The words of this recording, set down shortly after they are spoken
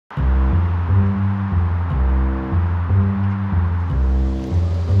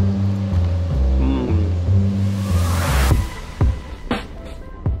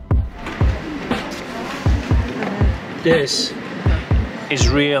This is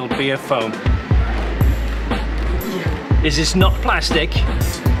real beer foam. This is not plastic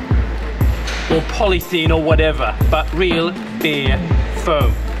or polythene or whatever, but real beer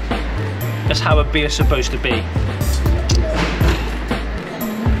foam. That's how a beer's supposed to be.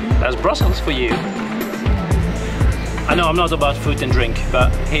 That's Brussels for you. I know I'm not about food and drink,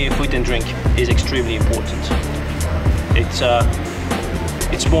 but here food and drink is extremely important.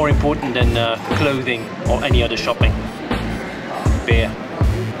 It's more important than clothing or any other shopping. Beer,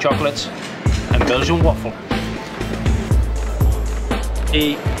 chocolates and Belgian waffle.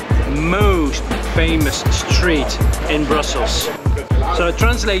 The most famous street in Brussels. So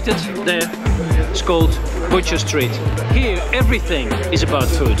translated there, it's called Butcher Street. Here everything is about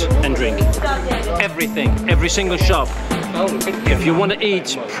food and drink. Everything, every single shop. If you want to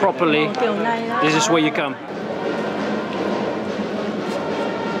eat properly, this is where you come.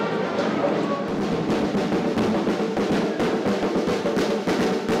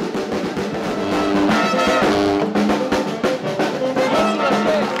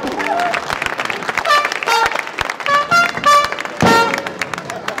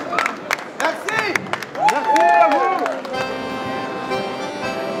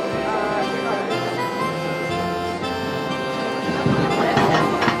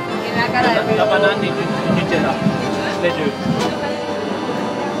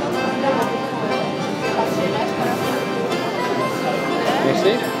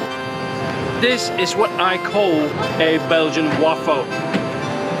 This is what I call a Belgian waffle.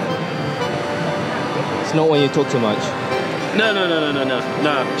 It's not when you talk too much. No,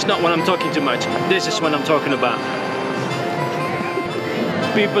 it's not when I'm talking too much. This is what I'm talking about.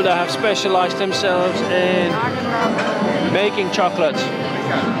 People that have specialized themselves in making chocolate.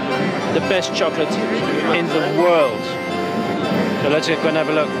 The best chocolate in the world. So let's go and have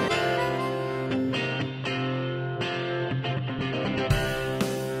a look.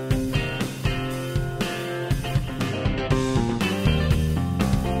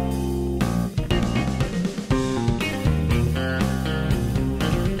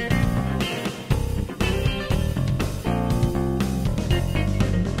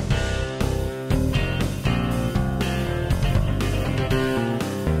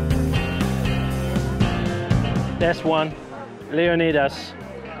 That's one, Leonidas,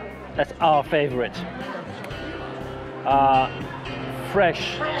 that's our favorite.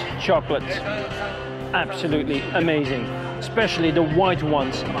 Fresh chocolate, absolutely amazing. Especially the white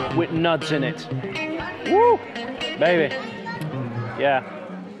ones with nuts in it. Woo, baby, yeah.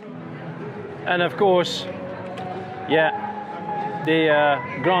 And of course, yeah, the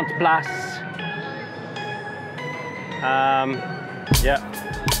Grand Place. Yeah,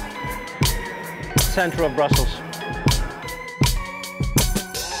 center of Brussels.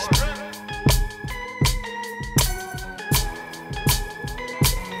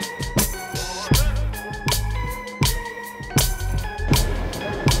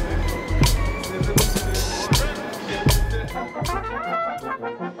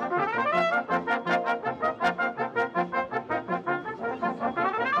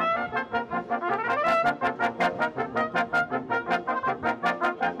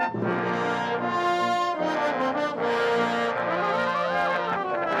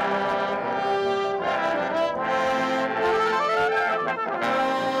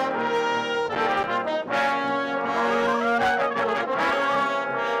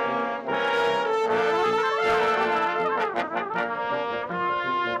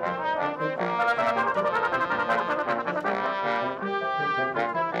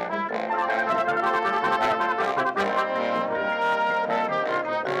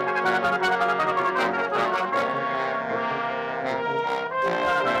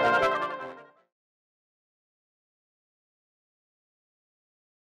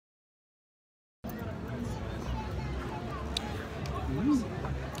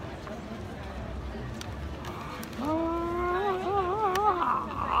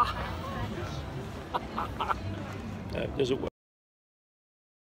 Does it work?